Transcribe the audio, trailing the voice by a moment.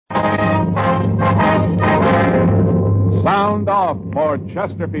Sound off for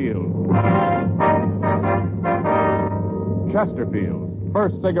Chesterfield. Chesterfield,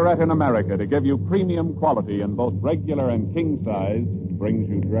 first cigarette in America to give you premium quality in both regular and king size, brings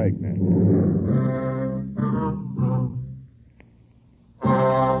you Dragnet.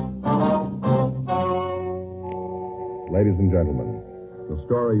 Ladies and gentlemen, the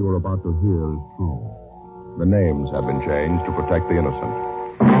story you are about to hear is true. The names have been changed to protect the innocent.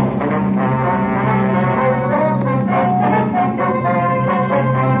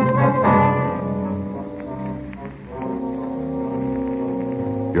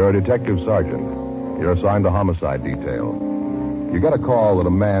 You're a detective sergeant. You're assigned to homicide detail. You get a call that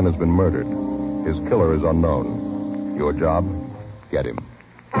a man has been murdered. His killer is unknown. Your job? Get him.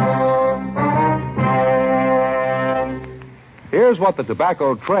 Here's what the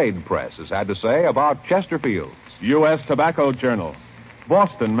tobacco trade press has had to say about Chesterfield's. U.S. Tobacco Journal,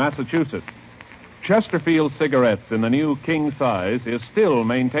 Boston, Massachusetts. Chesterfield cigarettes in the new king size is still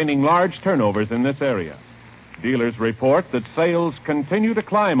maintaining large turnovers in this area. Dealers report that sales continue to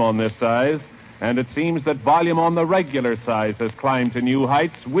climb on this size, and it seems that volume on the regular size has climbed to new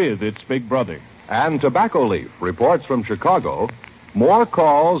heights with its big brother. And Tobacco Leaf reports from Chicago more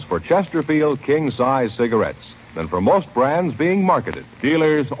calls for Chesterfield king-size cigarettes than for most brands being marketed.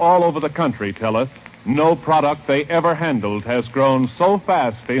 Dealers all over the country tell us no product they ever handled has grown so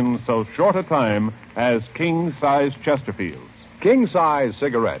fast in so short a time as king-size Chesterfields. King-size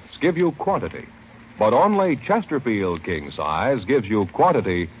cigarettes give you quantity, but only Chesterfield king-size gives you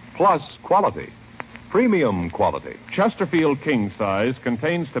quantity plus quality. Premium quality. Chesterfield king size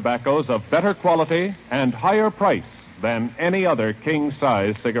contains tobaccos of better quality and higher price than any other king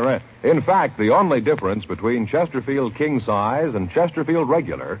size cigarette. In fact, the only difference between Chesterfield king size and Chesterfield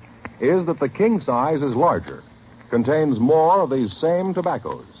regular is that the king size is larger, contains more of these same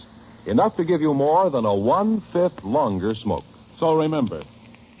tobaccos, enough to give you more than a 1/5 longer smoke. So remember,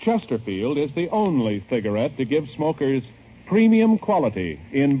 Chesterfield is the only cigarette to give smokers premium quality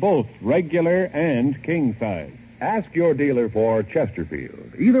in both regular and king size. Ask your dealer for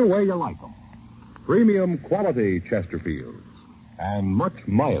Chesterfield, either way you like them. Premium quality Chesterfields, and much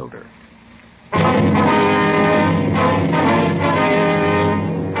milder.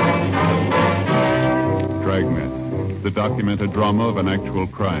 Dragnet, the documented drama of an actual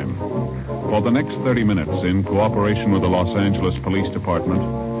crime. For the next 30 minutes, in cooperation with the Los Angeles Police Department,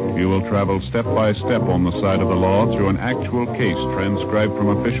 you will travel step by step on the side of the law through an actual case transcribed from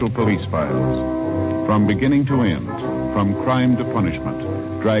official police files. From beginning to end, from crime to punishment,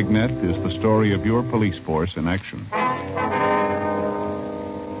 Dragnet is the story of your police force in action.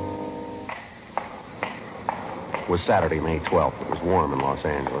 It was Saturday, May 12th. It was warm in Los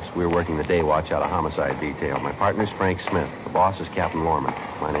Angeles. We were working the day watch out of homicide detail. My partner's Frank Smith. The boss is Captain Lorman.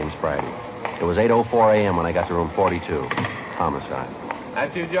 My name's Friday. It was 8:04 a.m. when I got to room 42. Homicide.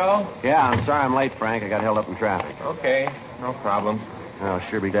 That you, Joe? Yeah, I'm sorry I'm late, Frank. I got held up in traffic. Okay, no problem. I'll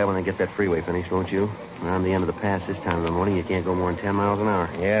sure be glad when they get that freeway finished, won't you? Around the end of the pass this time of the morning, you can't go more than 10 miles an hour.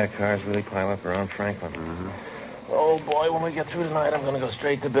 Yeah, cars really pile up around Franklin. Mm-hmm. Oh, boy, when we get through tonight, I'm going to go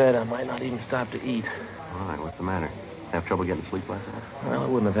straight to bed. I might not even stop to eat. Why? What's the matter? Have trouble getting to sleep last night? Well, I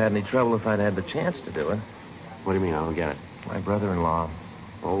wouldn't have had any trouble if I'd had the chance to do it. What do you mean? I don't get it. My brother-in-law.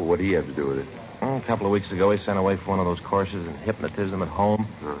 Oh, what do you have to do with it? A couple of weeks ago, he sent away for one of those courses in hypnotism at home.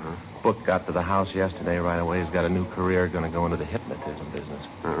 Uh-huh. Book got to the house yesterday right away. He's got a new career, going to go into the hypnotism business.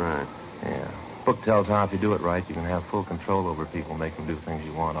 All right. Yeah. Book tells how if you do it right, you can have full control over people, make them do things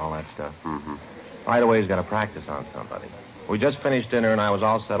you want, all that stuff. Mm-hmm. Right away, he's got to practice on somebody. We just finished dinner, and I was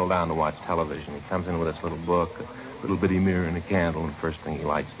all settled down to watch television. He comes in with this little book, a little bitty mirror and a candle, and first thing he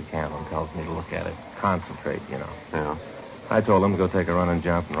lights the candle and tells me to look at it. Concentrate, you know. Yeah. I told him to go take a run and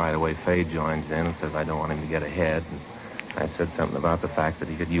jump, and right away Faye joins in and says I don't want him to get ahead. And I said something about the fact that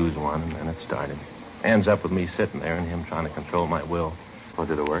he could use one, and then it started. Ends up with me sitting there and him trying to control my will. Oh,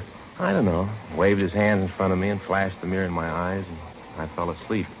 did it work? I don't know. Waved his hands in front of me and flashed the mirror in my eyes, and I fell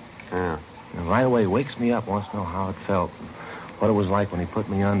asleep. Yeah. And right away wakes me up, wants to know how it felt, and what it was like when he put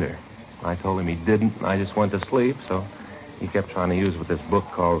me under. I told him he didn't, and I just went to sleep, so he kept trying to use what this book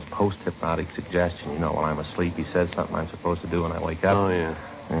calls post-hypnotic suggestion. You know, while I'm asleep, he says something I'm supposed to do when I wake up. Oh, yeah.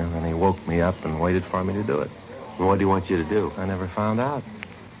 And then he woke me up and waited for me to do it. Well, what do you want you to do? I never found out.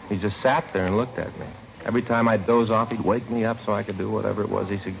 He just sat there and looked at me. Every time I'd doze off, he'd wake me up so I could do whatever it was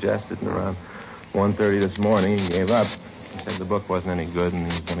he suggested. And around 1:30 this morning, he gave up. He said the book wasn't any good and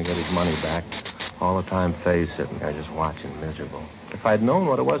he was going to get his money back. All the time, Faye's sitting there just watching, miserable. If I'd known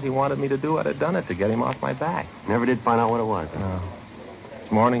what it was he wanted me to do, I'd have done it to get him off my back. Never did find out what it was. No.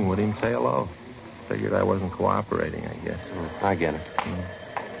 This morning, wouldn't even say hello. Figured I wasn't cooperating, I guess. I get it.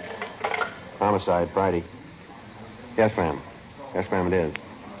 Homicide, Friday. Yes, ma'am. Yes, ma'am, it is.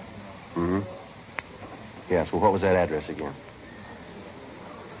 Mm-hmm. Yes, well, what was that address again?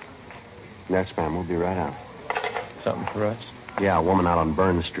 Yes, ma'am, we'll be right out. Something for us? Yeah, a woman out on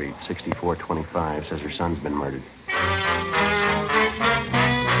Burn Street, 6425, says her son's been murdered.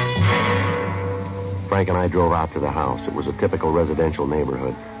 Frank and I drove out to the house. It was a typical residential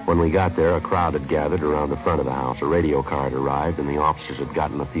neighborhood. When we got there, a crowd had gathered around the front of the house. A radio car had arrived, and the officers had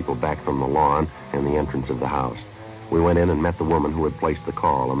gotten the people back from the lawn and the entrance of the house. We went in and met the woman who had placed the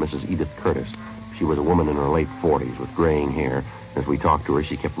call, a Mrs. Edith Curtis. She was a woman in her late 40s with graying hair. As we talked to her,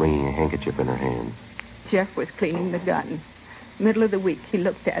 she kept wringing a handkerchief in her hand. Jeff was cleaning the gun. Middle of the week, he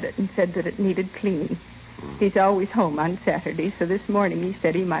looked at it and said that it needed cleaning. He's always home on Saturday, so this morning he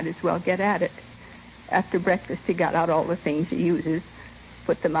said he might as well get at it. After breakfast, he got out all the things he uses,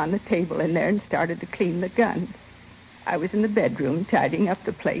 put them on the table in there, and started to clean the gun. I was in the bedroom tidying up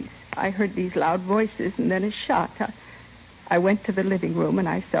the place. I heard these loud voices and then a shot. I went to the living room, and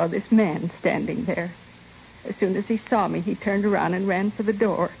I saw this man standing there. As soon as he saw me, he turned around and ran for the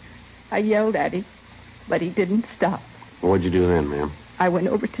door. I yelled at him, but he didn't stop. What'd you do then, ma'am? I went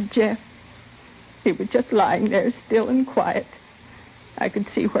over to Jeff. He was just lying there, still and quiet. I could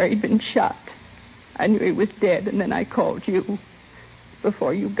see where he'd been shot. I knew he was dead, and then I called you.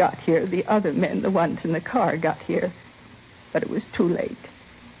 Before you got here, the other men, the ones in the car, got here. But it was too late.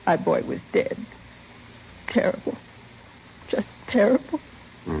 My boy was dead. Terrible. Just terrible.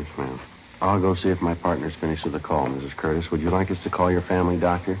 Yes, ma'am. I'll go see if my partner's finished with the call, Mrs. Curtis. Would you like us to call your family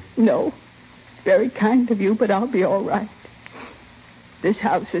doctor? No. Very kind of you, but I'll be all right. This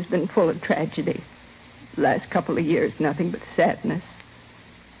house has been full of tragedy. The last couple of years, nothing but sadness.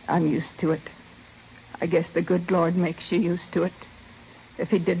 I'm used to it. I guess the good Lord makes you used to it. If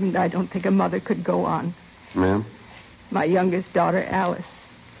he didn't, I don't think a mother could go on. Ma'am? My youngest daughter, Alice.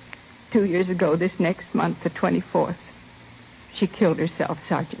 2 years ago, this next month, the 24th, she killed herself,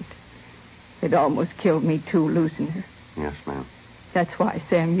 Sergeant. It almost killed me, too, losing her. Yes, ma'am. That's why I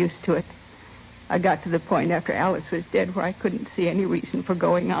say I'm used to it. I got to the point after Alice was dead where I couldn't see any reason for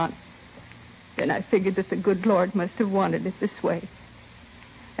going on. Then I figured that the good Lord must have wanted it this way.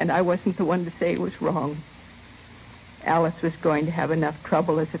 And I wasn't the one to say it was wrong. Alice was going to have enough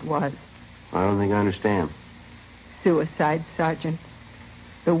trouble as it was. I don't think I understand. Suicide, Sergeant.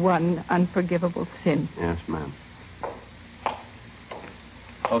 The one unforgivable sin. Yes, ma'am.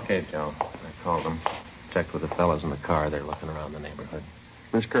 Okay, Joe. I called them. Checked with the fellas in the car. They're looking around the neighborhood.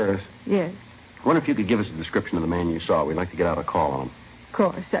 Miss Curtis, Yes, I wonder if you could give us a description of the man you saw. We'd like to get out a call on him. of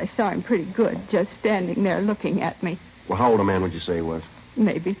course. I saw him pretty good, just standing there looking at me. Well, how old a man would you say he was?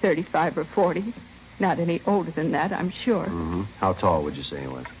 Maybe 35 or 40. Not any older than that, I'm sure. Mm-hmm. How tall would you say he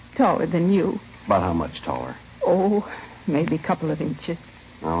was? Taller than you. About how much taller? Oh, maybe a couple of inches.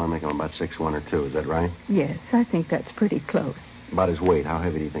 Well, I make him about 6'1" or 2". Is that right? Yes, I think that's pretty close. About his weight. How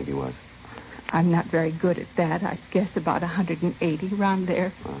heavy do you think he was? I'm not very good at that. I guess about 180, around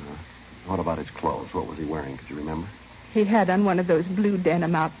there. Uh-huh. What about his clothes? What was he wearing? Could you remember? He had on one of those blue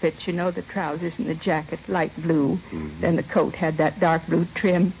denim outfits, you know, the trousers and the jacket, light blue. Mm-hmm. Then the coat had that dark blue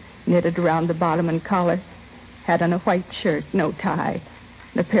trim, knitted around the bottom and collar. Had on a white shirt, no tie.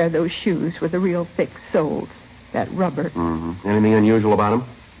 And a pair of those shoes with the real thick soles, that rubber. Mm-hmm. Anything unusual about him?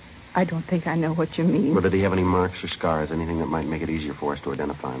 I don't think I know what you mean. Or did he have any marks or scars, anything that might make it easier for us to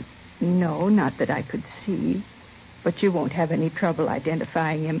identify him? No, not that I could see. But you won't have any trouble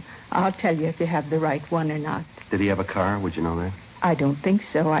identifying him. I'll tell you if you have the right one or not. Did he have a car? Would you know that? I don't think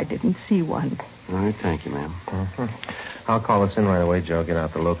so. I didn't see one. All right, thank you, ma'am. Mm-hmm. I'll call us in right away, Joe. Get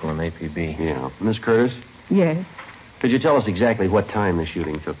out the local and APB. Yeah. Miss Curtis, Yes. could you tell us exactly what time the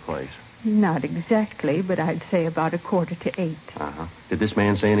shooting took place? Not exactly, but I'd say about 7:45. Uh-huh. Did this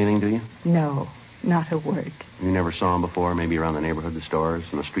man say anything to you? No, not a word. You never saw him before, maybe around the neighborhood, the stores,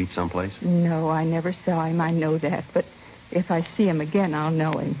 in the street someplace? No, I never saw him. I know that. But if I see him again, I'll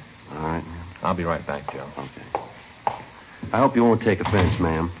know him. All right, ma'am. I'll be right back, Joe. Okay. I hope you won't take offense,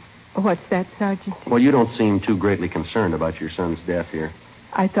 ma'am. What's that, Sergeant? Well, you don't seem too greatly concerned about your son's death here.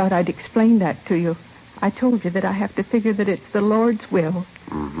 I thought I'd explain that to you. I told you that I have to figure that it's the Lord's will.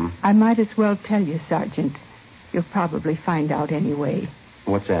 Mm-hmm. I might as well tell you, Sergeant. You'll probably find out anyway.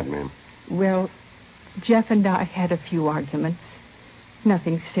 What's that, ma'am? Well, Jeff and I had a few arguments.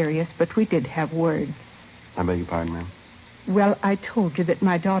 Nothing serious, but we did have words. I beg your pardon, ma'am? Well, I told you that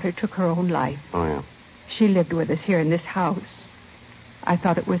my daughter took her own life. Oh, yeah. She lived with us here in this house. I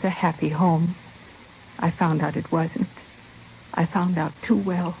thought it was a happy home. I found out it wasn't. I found out too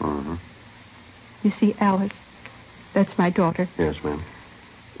well. Mm-hmm. You see, Alice, that's my daughter. Yes, ma'am.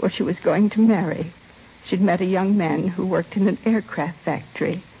 Well, she was going to marry. She'd met a young man who worked in an aircraft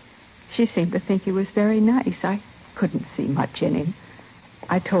factory. She seemed to think he was very nice. I couldn't see much in him.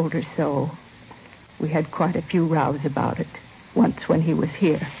 I told her so. We had quite a few rows about it, once when he was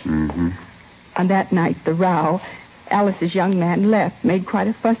here. Mm-hmm. On that night, the row, Alice's young man left, made quite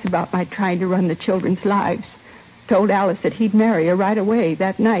a fuss about my trying to run the children's lives. Told Alice that he'd marry her right away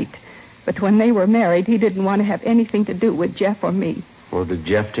that night. But when they were married, he didn't want to have anything to do with Jeff or me. Well, did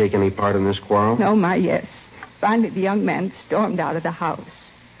Jeff take any part in this quarrel? No, my yes. Finally, the young man stormed out of the house.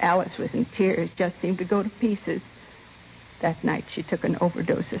 Alice was in tears, just seemed to go to pieces. That night, she took an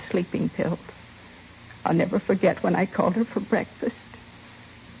overdose of sleeping pills. I'll never forget when I called her for breakfast.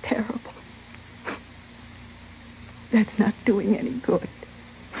 Terrible. That's not doing any good.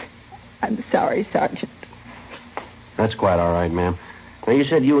 I'm sorry, Sergeant. That's quite all right, ma'am. Now, you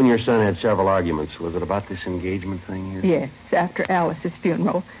said you and your son had several arguments. Was it about this engagement thing here? Yes, after Alice's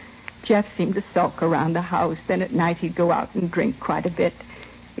funeral. Jeff seemed to sulk around the house. Then at night he'd go out and drink quite a bit.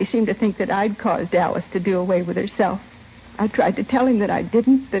 He seemed to think that I'd caused Alice to do away with herself. I tried to tell him that I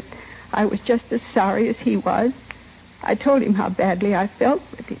didn't, that I was just as sorry as he was. I told him how badly I felt,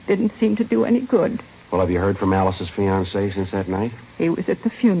 but it didn't seem to do any good. Well, have you heard from Alice's fiancé since that night? He was at the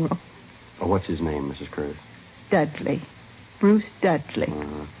funeral. Oh, what's his name, Mrs. Curtis? Dudley. Bruce Dudley.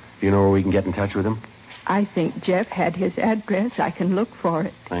 Do you know where we can get in touch with him? I think Jeff had his address. I can look for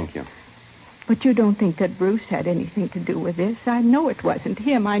it. Thank you. But you don't think that Bruce had anything to do with this? I know it wasn't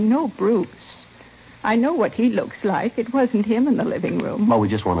him. I know Bruce. I know what he looks like. It wasn't him in the living room. Well, we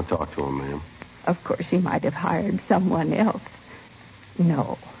just want to talk to him, ma'am. Of course, he might have hired someone else.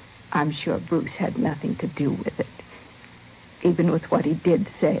 No, I'm sure Bruce had nothing to do with it. Even with what he did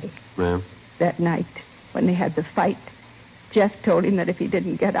say. Ma'am? That night, when they had the fight, Jeff told him that if he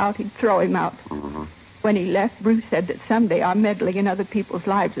didn't get out, he'd throw him out. Mm-hmm. When he left, Bruce said that someday our meddling in other people's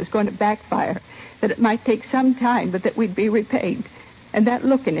lives was going to backfire, that it might take some time, but that we'd be repaid. And that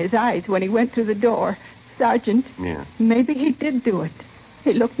look in his eyes when he went through the door, Sergeant, Yeah. Maybe he did do it.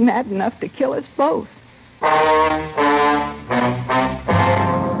 He looked mad enough to kill us both.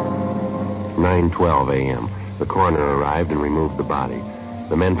 9:12 a.m. The coroner arrived and removed the body.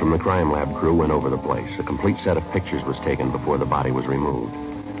 The men from the crime lab crew went over the place. A complete set of pictures was taken before the body was removed.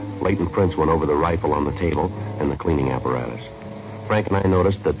 Latent prints went over the rifle on the table and the cleaning apparatus. Frank and I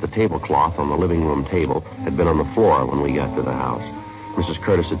noticed that the tablecloth on the living room table had been on the floor when we got to the house. Mrs.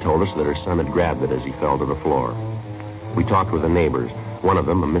 Curtis had told us that her son had grabbed it as he fell to the floor. We talked with the neighbors. One of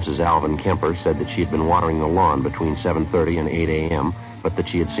them, a Mrs. Alvin Kemper, said that she had been watering the lawn between 7:30 and 8 a.m., but that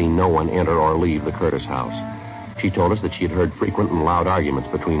she had seen no one enter or leave the Curtis house. She told us that she had heard frequent and loud arguments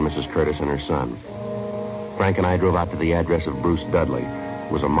between Mrs. Curtis and her son. Frank and I drove out to the address of Bruce Dudley.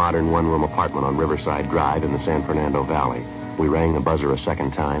 It was a modern one-room apartment on Riverside Drive in the San Fernando Valley. We rang the buzzer a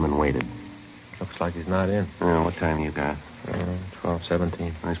second time and waited. Looks like he's not in. What time you got?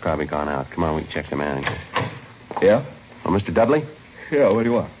 12:17. He's probably gone out. Come on, we can check the manager. Yeah? Oh, Mr. Dudley? Yeah, what do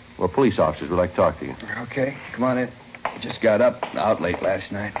you want? Well, police officers would like to talk to you. Okay, come on in. Just got up, out late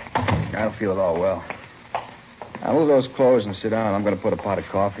last night. I don't feel at all well. I'll move those clothes and sit down. I'm going to put a pot of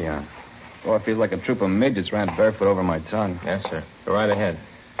coffee on. Oh, it feels like a troop of midgets ran barefoot over my tongue. Yes, sir. Go right ahead.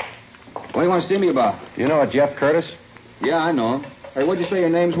 What do you want to see me about? Do you know a Jeff Curtis? Yeah, I know him. Hey, what'd you say your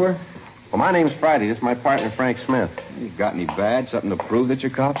names were? Well, my name's Friday. This is my partner, Frank Smith. You got any badge? Something to prove that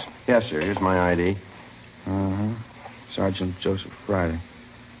you're cops? Yes, sir. Here's my ID. Uh-huh. Sergeant Joseph Friday.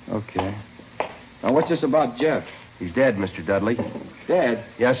 Okay. Now, what's this about Jeff? He's dead, Mr. Dudley. Dead?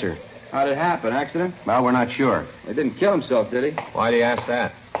 Yes, sir. How'd it happen? Accident? Well, we're not sure. He didn't kill himself, did he? Why do you ask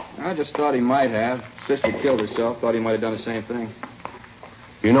that? I just thought he might have. Sister killed herself. Thought he might have done the same thing.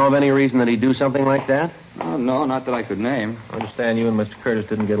 Do you know of any reason that he'd do something like that? Oh, no, not that I could name. I understand you and Mr. Curtis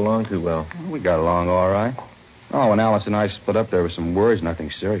didn't get along too well. We got along all right. Oh, when Alice and I split up, there were some words,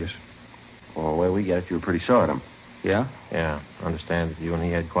 nothing serious. Well, the way we get it, you were pretty sore at him. Yeah? Yeah, I understand that you and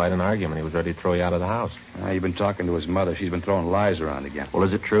he had quite an argument. He was ready to throw you out of the house. You've been talking to his mother. She's been throwing lies around again. Well,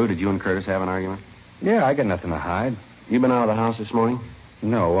 is it true? Did you and Curtis have an argument? Yeah, I got nothing to hide. You been out of the house this morning?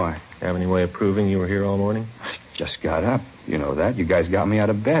 No, why? Have any way of proving you were here all morning? Just got up. You know that. You guys got me out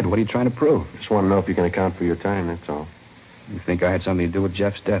of bed. What are you trying to prove? Just want to know if you can account for your time, that's all. You think I had something to do with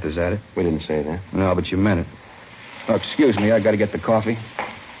Jeff's death, is that it? We didn't say that. No, but you meant it. Oh, excuse me, I got to get the coffee.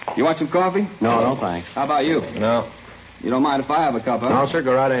 You want some coffee? No, thanks. How about you? No. You don't mind if I have a cup, huh? No, sir,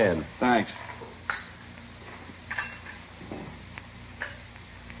 go right ahead. Thanks.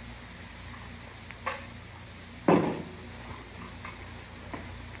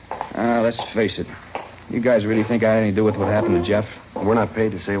 Let's face it. You guys really think I had anything to do with what happened to Jeff? We're not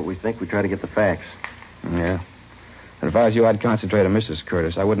paid to say what we think. We try to get the facts. Yeah. And if I was you, I'd concentrate on Mrs.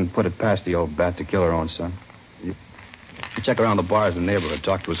 Curtis. I wouldn't put it past the old bat to kill her own son. You check around the bars in the neighborhood.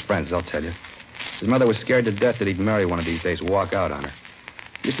 Talk to his friends. They'll tell you. His mother was scared to death that he'd marry one of these days and walk out on her.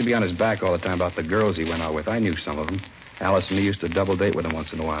 He used to be on his back all the time about the girls he went out with. I knew some of them. Alice and me used to double date with him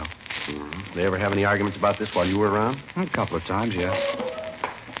once in a while. Mm-hmm. They ever have any arguments about this while you were around? A couple of times, yeah.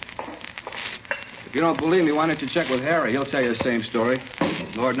 If you don't believe me, why don't you check with Harry? He'll tell you the same story.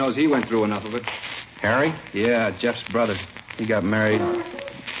 Lord knows he went through enough of it. Harry? Yeah, Jeff's brother. He got married,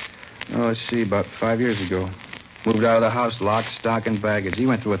 let's see, about 5 years ago. Moved out of the house, lock, stock, and baggage. He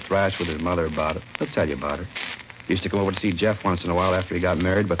went through a thrash with his mother about it. He'll tell you about it. He used to come over to see Jeff once in a while after he got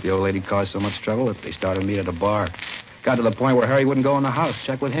married, but the old lady caused so much trouble that they started to meet at a bar. Got to the point where Harry wouldn't go in the house.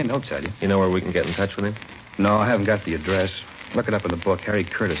 Check with him. He'll tell you. You know where we can get in touch with him? No, I haven't got the address. Look it up in the book. Harry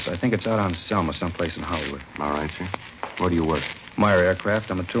Curtis. I think it's out on Selma, someplace in Hollywood. All right, sir. Where do you work? Meyer Aircraft.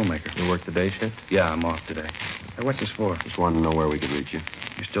 I'm a toolmaker. You work the day shift? Yeah, I'm off today. Hey, what's this for? Just wanted to know where we could reach you.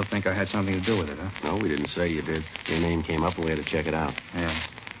 You still think I had something to do with it, huh? No, we didn't say you did. Your name came up and we had to check it out. Yeah.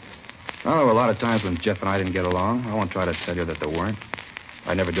 Well, there were a lot of times when Jeff and I didn't get along. I won't try to tell you that there weren't.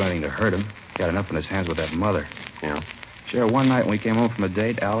 I'd never do anything to hurt him. He had enough in his hands with that mother. Yeah? Sure, one night when we came home from a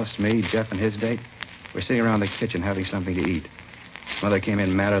date, Alice, me, Jeff, and his date, we're sitting around the kitchen having something to eat. Mother came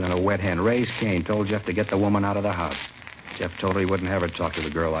in madder than a wet hen. Raised Cain, told Jeff to get the woman out of the house. Jeff told her he wouldn't have her talk to the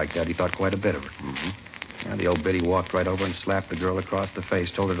girl like that. He thought quite a bit of her. Mm-hmm. And the old biddy walked right over and slapped the girl across the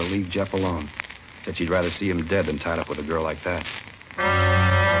face, told her to leave Jeff alone. Said she'd rather see him dead than tied up with a girl like that.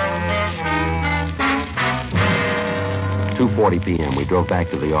 2:40 p.m. We drove back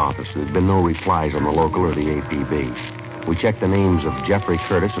to the office. There'd been no replies on the local or the APB. We checked the names of Jeffrey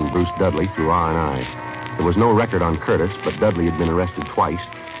Curtis and Bruce Dudley through R&I. There was no record on Curtis, but Dudley had been arrested twice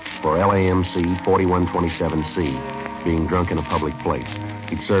for LAMC 4127C, being drunk in a public place.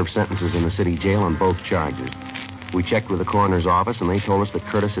 He'd served sentences in the city jail on both charges. We checked with the coroner's office, and they told us that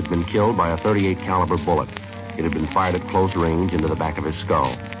Curtis had been killed by a .38 caliber bullet. It had been fired at close range into the back of his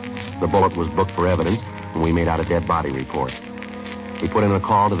skull. The bullet was booked for evidence, and we made out a dead body report. We put in a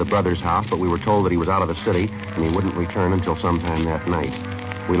call to the brother's house, but we were told that he was out of the city, and he wouldn't return until sometime that night.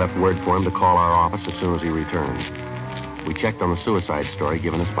 We left word for him to call our office as soon as he returned. We checked on the suicide story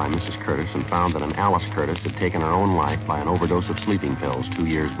given us by Mrs. Curtis and found that an Alice Curtis had taken her own life by an overdose of sleeping pills 2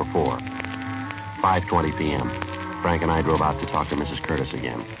 years before. 5:20 p.m. Frank and I drove out to talk to Mrs. Curtis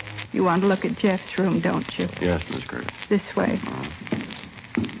again. You want to look at Jeff's room, don't you? Yes, Miss Curtis. This way.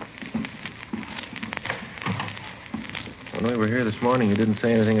 When we were here this morning, you didn't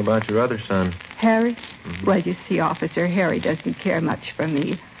say anything about your other son. Harry? Mm-hmm. Well, you see, Officer, Harry doesn't care much for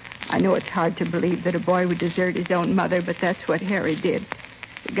me. I know it's hard to believe that a boy would desert his own mother, but that's what Harry did.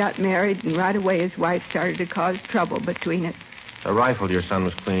 He got married, and right away his wife started to cause trouble between us. A rifle your son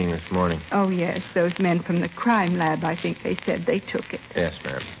was cleaning this morning. Oh, yes. Those men from the crime lab, I think they said they took it. Yes,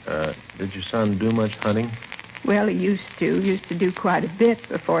 ma'am. Did your son do much hunting? Well, he used to do quite a bit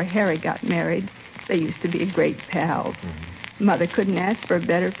before Harry got married. They used to be great pals. Mm-hmm. Mother couldn't ask for a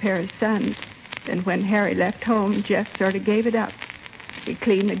better pair of sons. Then when Harry left home, Jeff sort of gave it up. He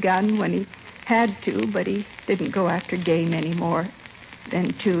cleaned the gun when he had to, but he didn't go after game anymore.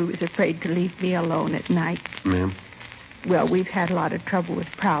 Then, too, he was afraid to leave me alone at night. Ma'am? Well, we've had a lot of trouble with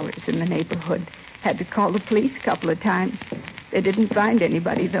prowlers in the neighborhood. Had to call the police a couple of times. They didn't find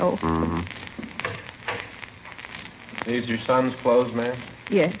anybody, though. Mm-hmm. These your son's clothes, ma'am?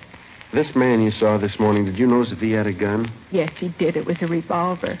 Yes. This man you saw this morning, did you notice if he had a gun? Yes, he did. It was a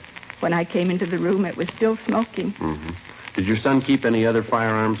revolver. When I came into the room, it was still smoking. Mm-hmm. Did your son keep any other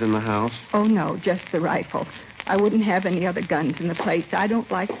firearms in the house? Oh, no, just the rifle. I wouldn't have any other guns in the place. I don't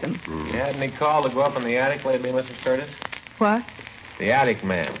like them. Mm-hmm. You had any call to go up in the attic lately, Mrs. Curtis? What? The attic,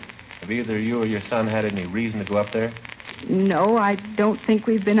 ma'am. Have either you or your son had any reason to go up there? No, I don't think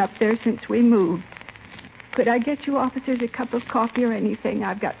we've been up there since we moved. Could I get you officers a cup of coffee or anything?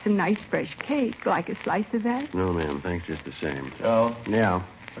 I've got some nice fresh cake. Like a slice of that? No, ma'am. Thanks just the same. Joe? Yeah.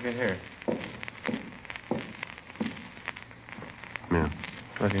 Look at here. Yeah.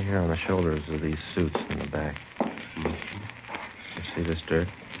 Look at here on the shoulders of these suits in the back. Mm-hmm. You see this dirt?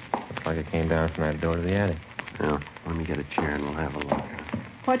 Looks like it came down from that door to the attic. Yeah. Let me get a chair and we'll have a look.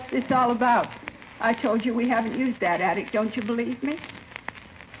 What's this all about? I told you we haven't used that attic. Don't you believe me?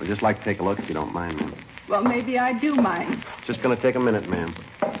 We'd just like to take a look if you don't mind, ma'am. Well, maybe I do mind. It's just going to take a minute, ma'am.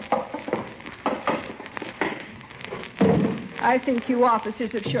 I think you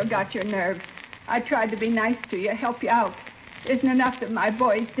officers have sure got your nerve. I tried to be nice to you, help you out. Isn't enough that my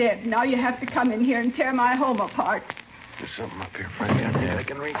boy's dead. Now you have to come in here and tear my home apart. There's something up here, Frank. I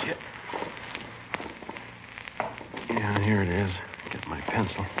can reach it. Yeah, here it is. Get my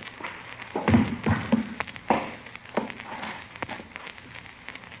pencil.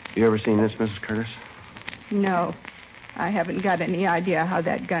 You ever seen this, Mrs. Curtis? No. I haven't got any idea how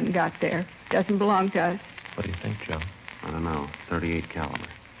that gun got there. Doesn't belong to us. What do you think, Joe? I don't know. 38 caliber.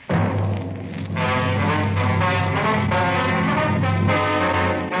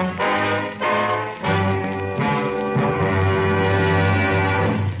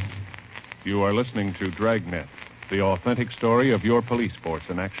 You are listening to Dragnet, the authentic story of your police force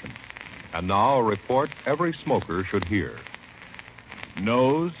in action. And now a report every smoker should hear.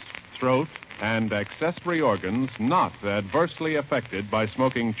 Nose, throat, and accessory organs not adversely affected by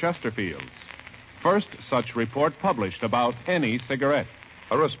smoking Chesterfields. First such report published about any cigarette.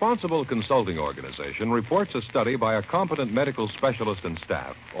 A responsible consulting organization reports a study by a competent medical specialist and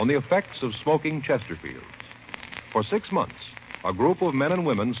staff on the effects of smoking Chesterfields. For 6 months, a group of men and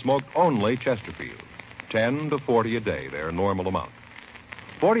women smoked only Chesterfields, 10 to 40 a day, their normal amount.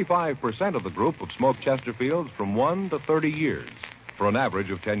 45% of the group have smoked Chesterfields from 1 to 30 years, for an average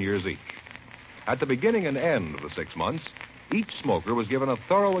of 10 years each. At the beginning and end of the 6 months, each smoker was given a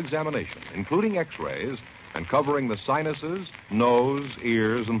thorough examination, including x-rays and covering the sinuses, nose,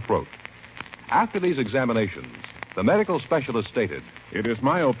 ears, and throat. After these examinations, the medical specialist stated, It is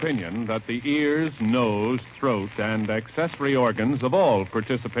my opinion that the ears, nose, throat, and accessory organs of all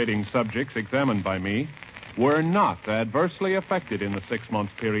participating subjects examined by me were not adversely affected in the 6-month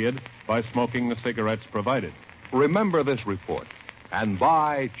period by smoking the cigarettes provided. remember this report and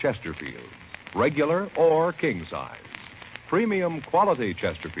buy Chesterfields, regular or king size. Premium quality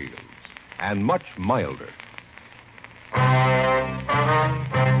Chesterfields, and much milder.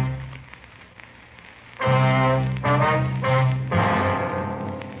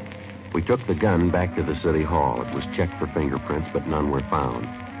 We took the gun back to the city hall. It was checked for fingerprints, but none were found.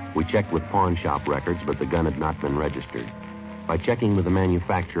 We checked with pawn shop records, but the gun had not been registered. By checking with the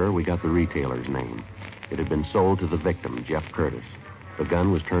manufacturer, we got the retailer's name. It had been sold to the victim, Jeff Curtis. The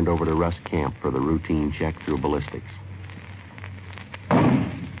gun was turned over to Russ Camp for the routine check through ballistics.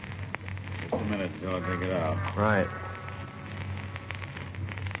 Just a minute till I take it out. Right.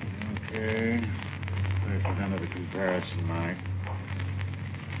 Okay. There's the end of the comparison, Mike.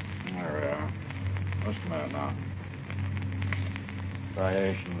 There we are. What's the matter now?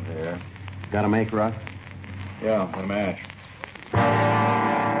 Striations here. Got a make, Russ? Yeah, the match.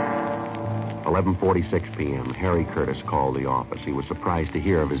 11:46 p.m., Harry Curtis called the office. He was surprised to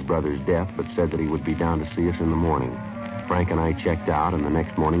hear of his brother's death, but said that he would be down to see us in the morning. Frank and I checked out, and the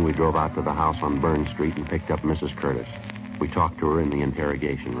next morning we drove out to the house on Burn Street and picked up Mrs. Curtis. We talked to her in the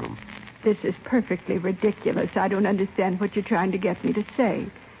interrogation room. This is perfectly ridiculous. I don't understand what you're trying to get me to say.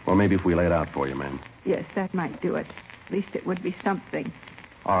 Well, maybe if we lay it out for you, ma'am. Yes, that might do it. At least it would be something.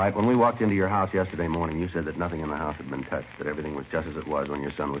 All right, when we walked into your house yesterday morning, you said that nothing in the house had been touched, that everything was just as it was when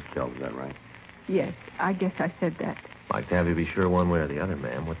your son was killed. Is that right? Yes, I guess I said that. Like to have you be sure one way or the other,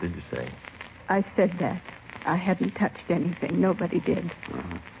 ma'am. What did you say? I said that. I hadn't touched anything. Nobody did.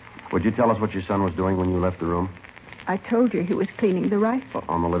 Uh-huh. Would you tell us what your son was doing when you left the room? I told you he was cleaning the rifle.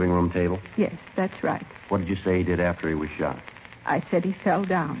 On the living room table? Yes, that's right. What did you say he did after he was shot? I said he fell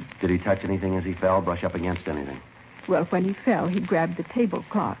down. Did he touch anything as he fell, brush up against anything? Well, when he fell, he grabbed the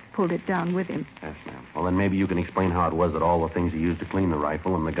tablecloth, pulled it down with him. Yes, ma'am. Well, then maybe you can explain how it was that all the things he used to clean the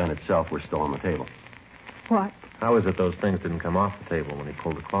rifle and the gun itself were still on the table. What? How is it those things didn't come off the table when he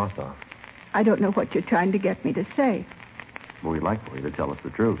pulled the cloth off? I don't know what you're trying to get me to say. Well, we'd like for you to tell us the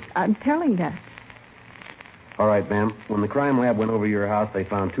truth. I'm telling that. All right, ma'am. When the crime lab went over your house, they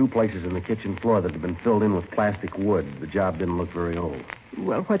found 2 places in the kitchen floor that had been filled in with plastic wood. The job didn't look very old.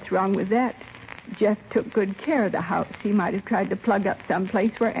 Well, what's wrong with that? Jeff took good care of the house. He might have tried to plug up some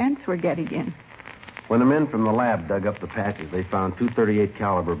place where ants were getting in. When the men from the lab dug up the patches, they found 2 .38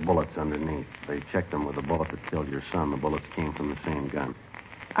 caliber bullets underneath. They checked them with the bullet that killed your son. The bullets came from the same gun.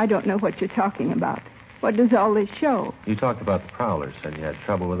 I don't know what you're talking about. What does all this show? You talked about the prowlers. Said you had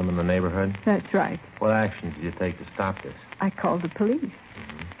trouble with them in the neighborhood. That's right. What action did you take to stop this? I called the police.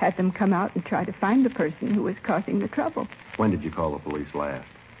 Had them come out and try to find the person who was causing the trouble. When did you call the police last?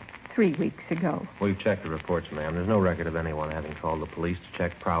 3 weeks ago. We've checked the reports, ma'am. There's no record of anyone having called the police to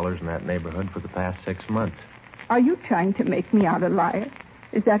check prowlers in that neighborhood for the past 6 months. Are you trying to make me out a liar?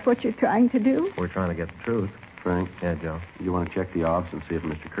 Is that what you're trying to do? We're trying to get the truth. Frank? Yeah, Joe? You want to check the office and see if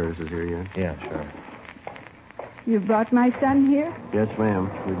Mr. Curtis is here yet? Yeah, sure. You brought my son here? Yes, ma'am.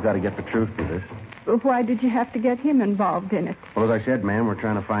 We've got to get the truth to this. Well, why did you have to get him involved in it? Well, as I said, ma'am, we're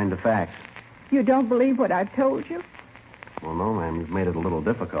trying to find the facts. You don't believe what I've told you? Well, no, ma'am. You've made it a little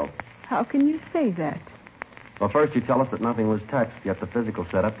difficult. How can you say that? Well, first you tell us that nothing was touched, yet the physical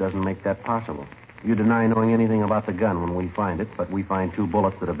setup doesn't make that possible. You deny knowing anything about the gun when we find it, but we find 2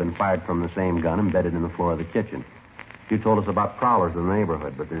 bullets that have been fired from the same gun embedded in the floor of the kitchen. You told us about prowlers in the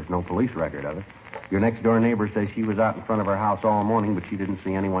neighborhood, but there's no police record of it. Your next-door neighbor says she was out in front of her house all morning, but she didn't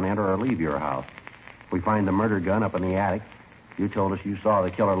see anyone enter or leave your house. We find the murder gun up in the attic. You told us you saw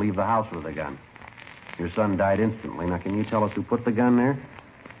the killer leave the house with the gun. Your son died instantly. Now, can you tell us who put the gun there?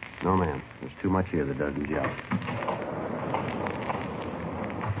 No, ma'am. There's too much here that doesn't gel.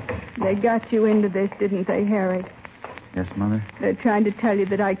 They got you into this, didn't they, Harry? Yes, Mother? They're trying to tell you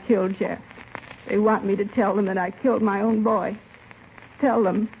that I killed Jeff. They want me to tell them that I killed my own boy. Tell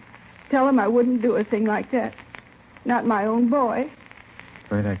them I wouldn't do a thing like that. Not my own boy.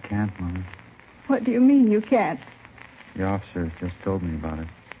 Afraid I can't, Mother. What do you mean you can't? The officers just told me about it.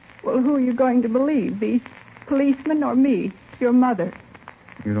 Well, who are you going to believe? These policemen or me, your mother?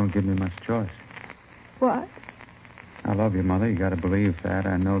 You don't give me much choice. What? I love you, Mother. You got to believe that.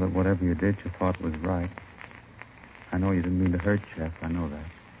 I know that whatever you did, you thought was right. I know you didn't mean to hurt Jeff. I know that.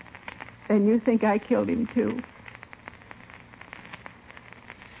 And you think I killed him, too?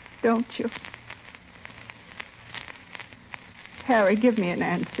 Don't you? Harry, give me an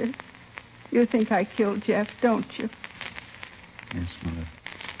answer. You think I killed Jeff, don't you? Yes, Mother.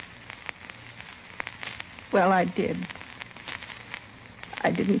 Well, I did.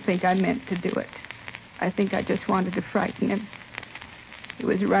 I didn't think I meant to do it. I think I just wanted to frighten him. He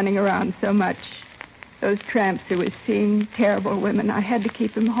was running around so much. Those tramps who was seeing terrible women. I had to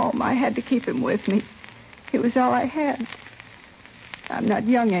keep him home. I had to keep him with me. He was all I had. I'm not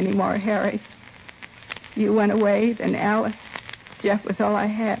young anymore, Harry. You went away, then Alice. Jeff was all I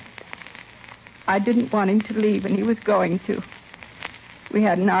had. I didn't want him to leave, and he was going to. We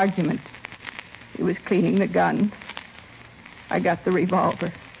had an argument. He was cleaning the gun. I got the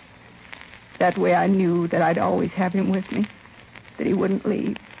revolver. That way I knew that I'd always have him with me, that he wouldn't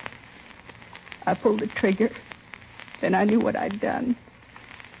leave. I pulled the trigger. Then I knew what I'd done.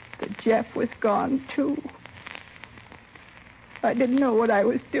 That Jeff was gone, too. I didn't know what I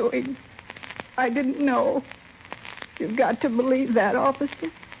was doing. I didn't know. You've got to believe that,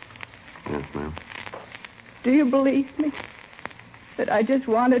 officer. Yes, ma'am. Do you believe me? That I just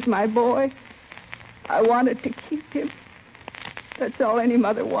wanted my boy? I wanted to keep him. That's all any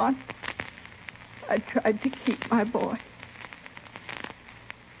mother wants. I tried to keep my boy.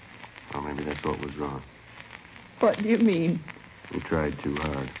 Well, maybe that's what was wrong. What do you mean? We tried too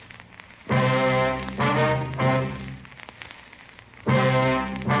hard.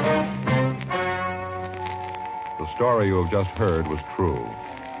 The story you have just heard was true.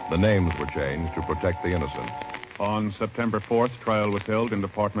 The names were changed to protect the innocent. On September 4th, trial was held in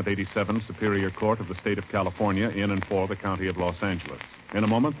Department 87, Superior Court of the State of California, in and for the County of Los Angeles. In a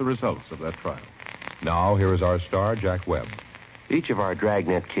moment, the results of that trial. Now, here is our star, Jack Webb. Each of our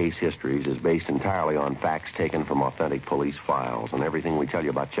Dragnet case histories is based entirely on facts taken from authentic police files, and everything we tell you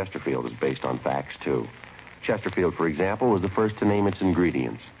about Chesterfield is based on facts, too. Chesterfield, for example, was the first to name its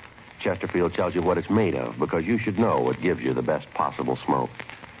ingredients. Chesterfield tells you what it's made of, because you should know what gives you the best possible smoke.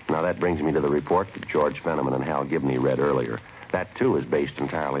 Now, that brings me to the report that George Fenneman and Hal Gibney read earlier. That, too, is based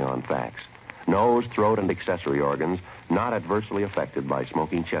entirely on facts. Nose, throat, and accessory organs not adversely affected by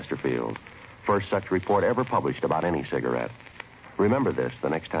smoking Chesterfield. First such report ever published about any cigarette. Remember this the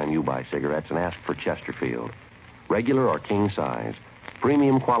next time you buy cigarettes and ask for Chesterfield. Regular or king size,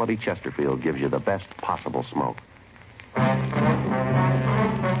 premium quality Chesterfield gives you the best possible smoke.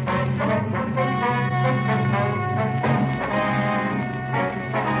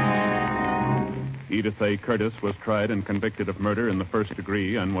 Edith A. Curtis was tried and convicted of murder in the first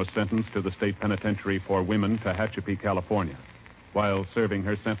degree and was sentenced to the state penitentiary for women, Tehachapi, California. While serving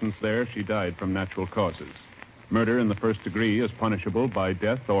her sentence there, she died from natural causes. Murder in the first degree is punishable by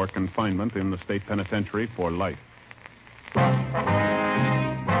death or confinement in the state penitentiary for life.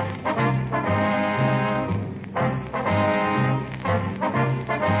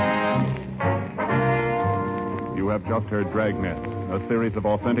 You have just heard Dragnet, a series of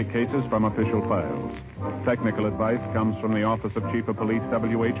authentic cases from official files. Technical advice comes from the Office of Chief of Police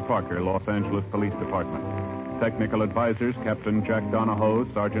W.H. Parker, Los Angeles Police Department. Technical advisors, Captain Jack Donahoe,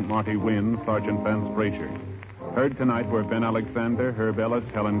 Sergeant Marty Wynn, Sergeant Vance Frazier. Heard tonight were Ben Alexander, Herb Ellis,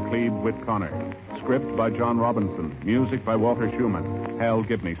 Helen Klebe, Whit Connor. Script by John Robinson. Music by Walter Schumann. Hal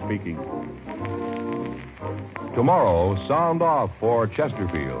Gibney speaking. Tomorrow, sound off for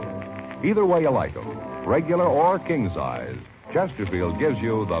Chesterfield. Either way you like them, regular or king size, Chesterfield gives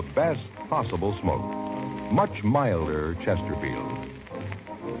you the best possible smoke. Much milder Chesterfield.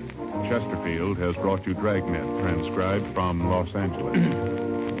 Chesterfield has brought you Dragnet, transcribed from Los Angeles.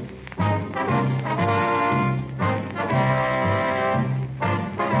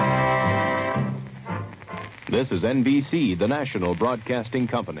 This is NBC, the national broadcasting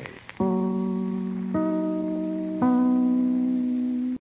company.